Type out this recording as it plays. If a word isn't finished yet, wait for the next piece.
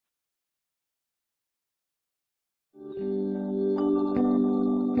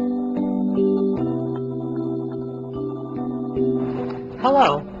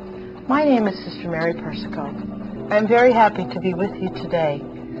Hello, my name is Sister Mary Persico. I'm very happy to be with you today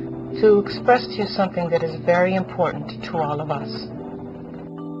to express to you something that is very important to all of us.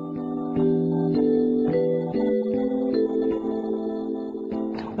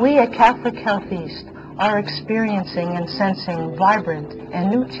 We at Catholic Health East are experiencing and sensing vibrant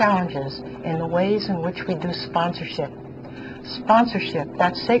and new challenges in the ways in which we do sponsorship. Sponsorship,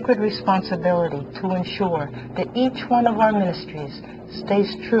 that sacred responsibility to ensure that each one of our ministries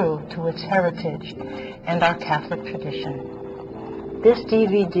stays true to its heritage and our Catholic tradition. This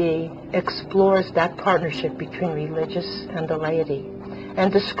DVD explores that partnership between religious and the laity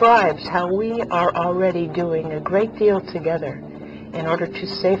and describes how we are already doing a great deal together in order to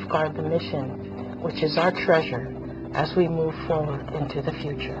safeguard the mission, which is our treasure as we move forward into the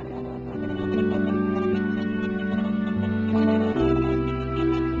future.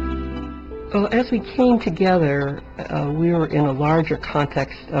 Well, as we came together, we were in a larger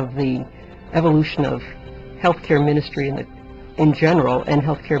context of the evolution of healthcare ministry in general and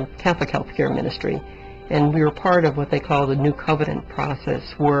Catholic healthcare ministry. And we were part of what they call the New Covenant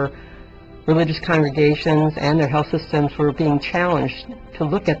process, where religious congregations and their health systems were being challenged to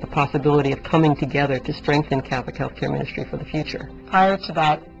look at the possibility of coming together to strengthen Catholic healthcare ministry for the future. Prior to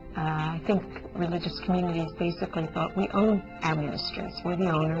that, I think religious communities basically thought we own our ministries. We're the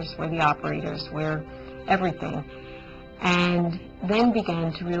owners, we're the operators, we're everything. And then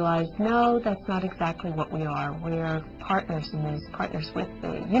began to realize, no, that's not exactly what we are. We're partners in this, partners with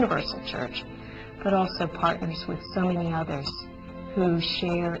the Universal Church, but also partners with so many others who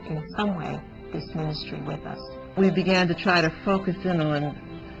share in some way this ministry with us. We began to try to focus in on,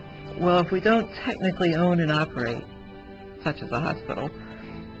 well, if we don't technically own and operate, such as a hospital,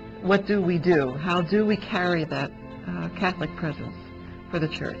 what do we do? How do we carry that Catholic presence for the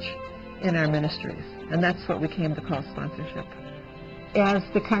Church in our ministries? And that's what we came to call sponsorship. As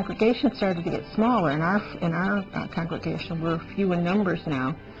the congregation started to get smaller, in our congregation, we're few in numbers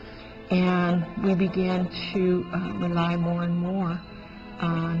now, and we began to rely more and more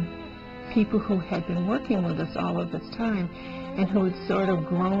on people who had been working with us all of this time and who had sort of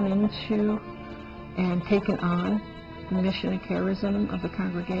grown into and taken on the mission and charism of the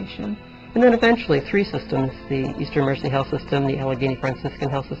congregation. And then eventually 3 systems, the Eastern Mercy Health System, the Allegheny Franciscan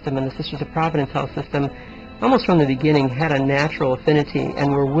Health System, and the Sisters of Providence Health System, almost from the beginning had a natural affinity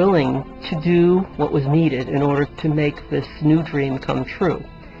and were willing to do what was needed in order to make this new dream come true.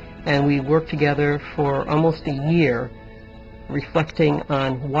 And we worked together for almost a year, reflecting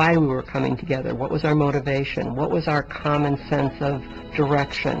on why we were coming together, what was our motivation, what was our common sense of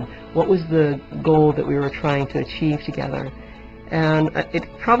direction, what was the goal that we were trying to achieve together. And it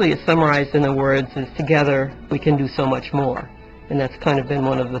probably is summarized in the words is, together we can do so much more. And that's kind of been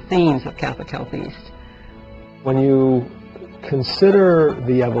one of the themes of Catholic Health East. When you consider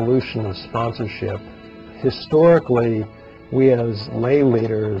the evolution of sponsorship, historically we as lay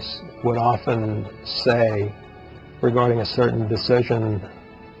leaders would often say regarding a certain decision,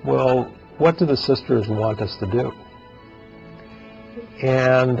 well, what do the sisters want us to do?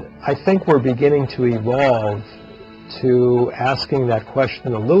 And I think we're beginning to evolve to asking that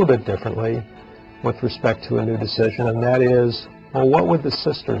question a little bit differently with respect to a new decision, and that is, well, what would the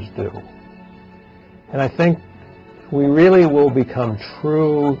sisters do? And I think we really will become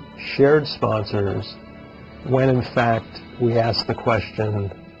true shared sponsors when, in fact, we ask the question,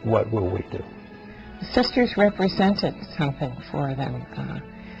 what will we do? The sisters represented something for them,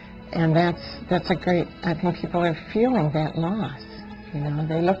 and that's a great, I think people are feeling that loss. You know,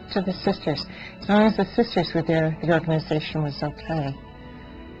 they look to the sisters. As long as the sisters were there, the organization was okay.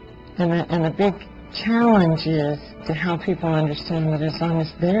 And the big challenge is to help people understand that as long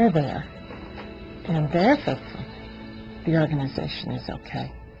as they're there and they're faithful, the organization is okay.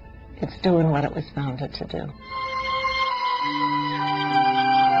 It's doing what it was founded to do.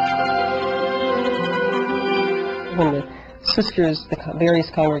 When the sisters, the various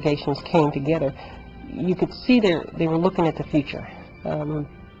congregations came together, you could see they were looking at the future.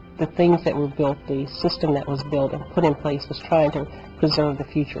 The things that were built, the system that was built and put in place was trying to preserve the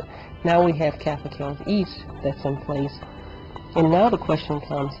future. Now we have Catholic Health East that's in place, and now the question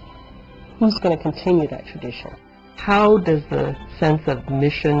comes, who's going to continue that tradition? How does the sense of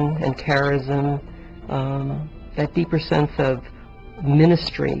mission and charism, that deeper sense of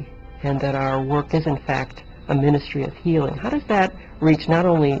ministry, and that our work is in fact a ministry of healing, how does that reach not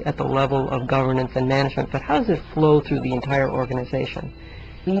only at the level of governance and management, but how does it flow through the entire organization?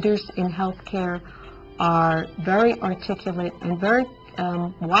 Leaders in healthcare are very articulate and very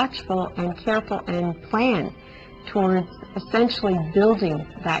watchful and careful and plan towards essentially building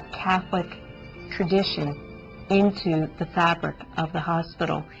that Catholic tradition into the fabric of the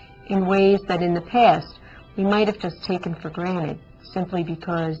hospital in ways that in the past we might have just taken for granted, simply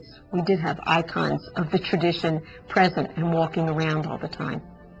because we did have icons of the tradition present and walking around all the time.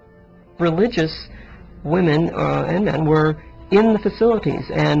 Religious women and men were in the facilities,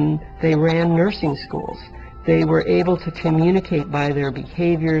 and they ran nursing schools. They were able to communicate by their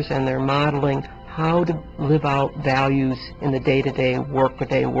behaviors and their modeling how to live out values in the day-to-day,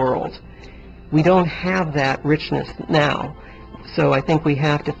 work-a-day world. We don't have that richness now, so I think we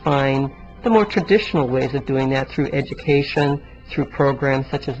have to find the more traditional ways of doing that through education, through programs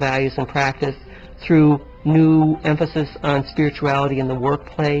such as Values in Practice, through new emphasis on spirituality in the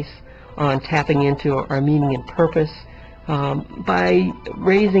workplace, on tapping into our meaning and purpose, by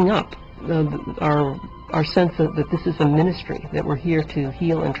raising up our sense that this is a ministry, that we're here to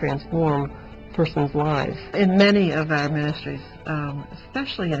heal and transform persons' lives. In many of our ministries,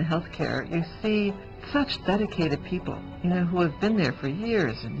 especially in healthcare, you see such dedicated people, who have been there for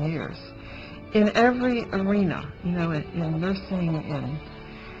years and years. In every arena, in nursing, in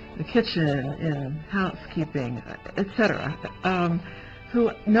the kitchen, in housekeeping, etc.,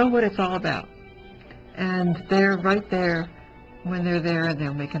 who know what it's all about. And they're right there when they're there, and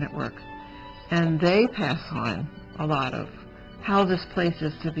they're making it work. And they pass on a lot of how this place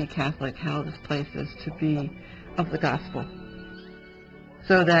is to be Catholic, how this place is to be of the gospel.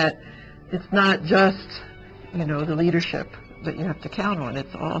 So that it's not just, the leadership that you have to count on.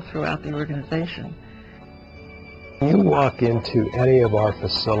 It's all throughout the organization. You walk into any of our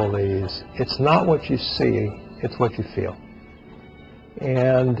facilities, it's not what you see, it's what you feel.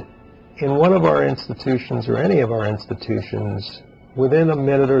 And in one of our institutions, or any of our institutions, within a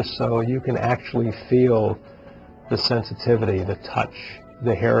minute or so, you can actually feel the sensitivity, the touch,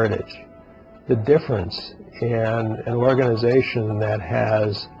 the heritage, the difference in an organization that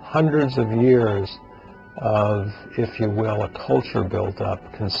has hundreds of years of, if you will, a culture built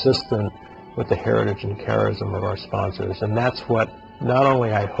up consistent with the heritage and charism of our sponsors. And that's what not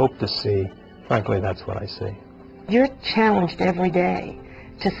only I hope to see, frankly, that's what I see. You're challenged every day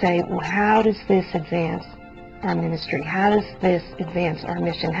to say, well, how does this advance our ministry? How does this advance our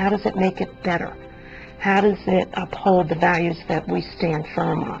mission? How does it make it better? How does it uphold the values that we stand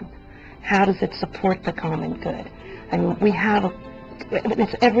firm on? How does it support the common good? I mean,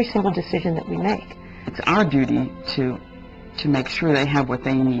 it's every single decision that we make. It's our duty to make sure they have what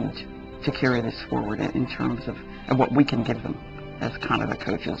they need to carry this forward in terms of what we can give them as kind of the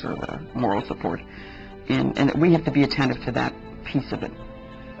coaches or the moral support. And we have to be attentive to that piece of it.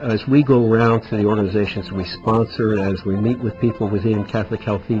 As we go around to the organizations we sponsor, as we meet with people within Catholic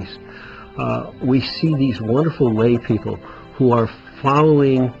Health East, we see these wonderful lay people who are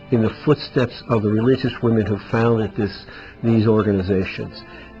following in the footsteps of the religious women who founded these organizations.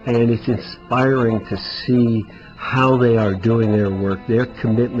 And it's inspiring to see how they are doing their work, their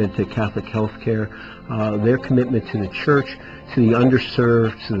commitment to Catholic health care, their commitment to the church, to the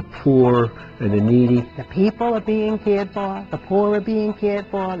underserved, to the poor and the needy. The people are being cared for, the poor are being cared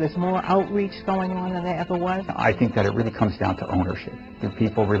for, there's more outreach going on than there ever was. I think that it really comes down to ownership. Do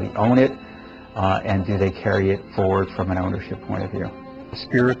people really own it, and do they carry it forward from an ownership point of view? The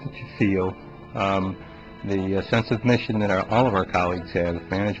spirit that you feel, the sense of mission that all of our colleagues have,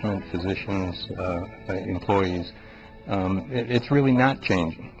 management, physicians, employees, it's really not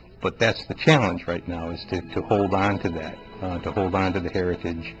changing. But that's the challenge right now, is to hold on to that, to hold on to the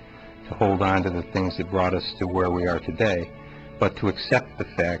heritage, to hold on to the things that brought us to where we are today, but to accept the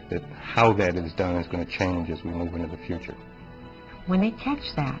fact that how that is done is going to change as we move into the future. When they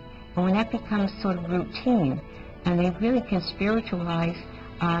catch that, and when that becomes sort of routine, and they really can spiritualize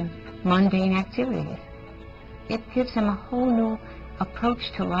mundane activities, it gives them a whole new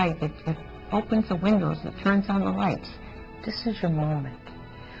approach to life. It opens the windows, it turns on the lights. This is your moment.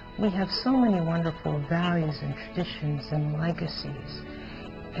 We have so many wonderful values and traditions and legacies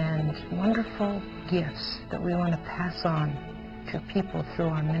and wonderful gifts that we want to pass on to people through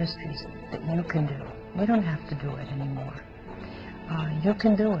our ministries that you can do. We don't have to do it anymore. You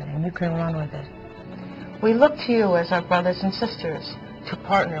can do it, and you can run with it. We look to you as our brothers and sisters to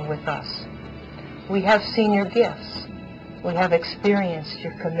partner with us. We have seen your gifts. We have experienced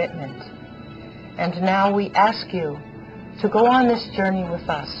your commitment. And now we ask you to go on this journey with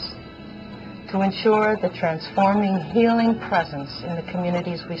us, to ensure the transforming, healing presence in the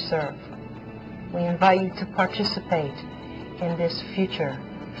communities we serve. We invite you to participate in this future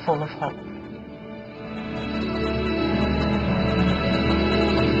full of hope.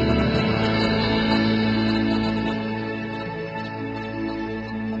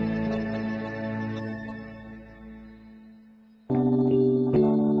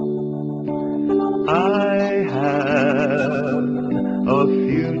 I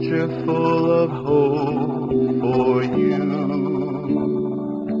future full of hope for you,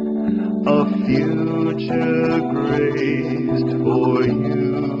 a future graced for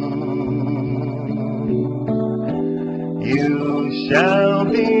you. You shall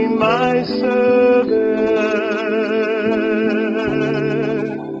be my servant.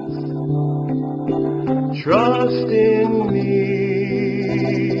 Trust in me.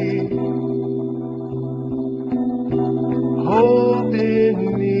 Hope in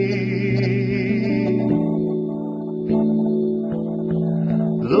me.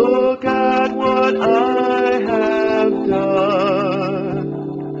 Look at what I have done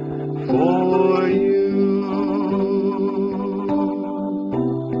for you.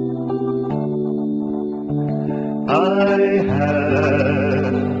 I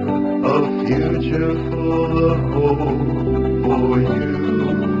have a future full of hope for you,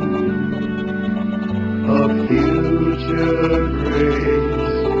 a future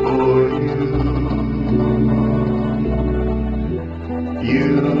grace for you.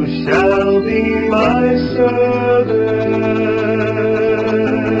 You shall be my servant.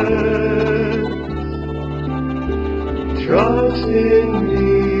 Trust in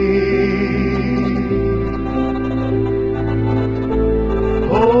me.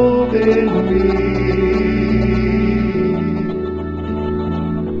 Hope in me.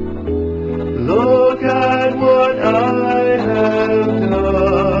 Look at what I have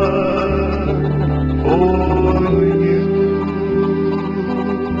done for you.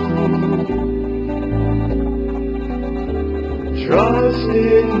 Trust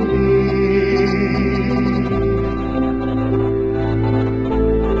in me.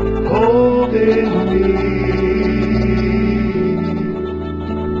 Hope in me.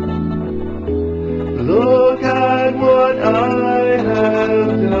 Look at what I have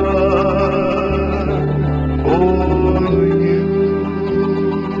done for you.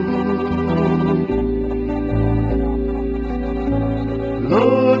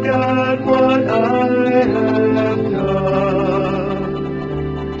 Look at what I have done.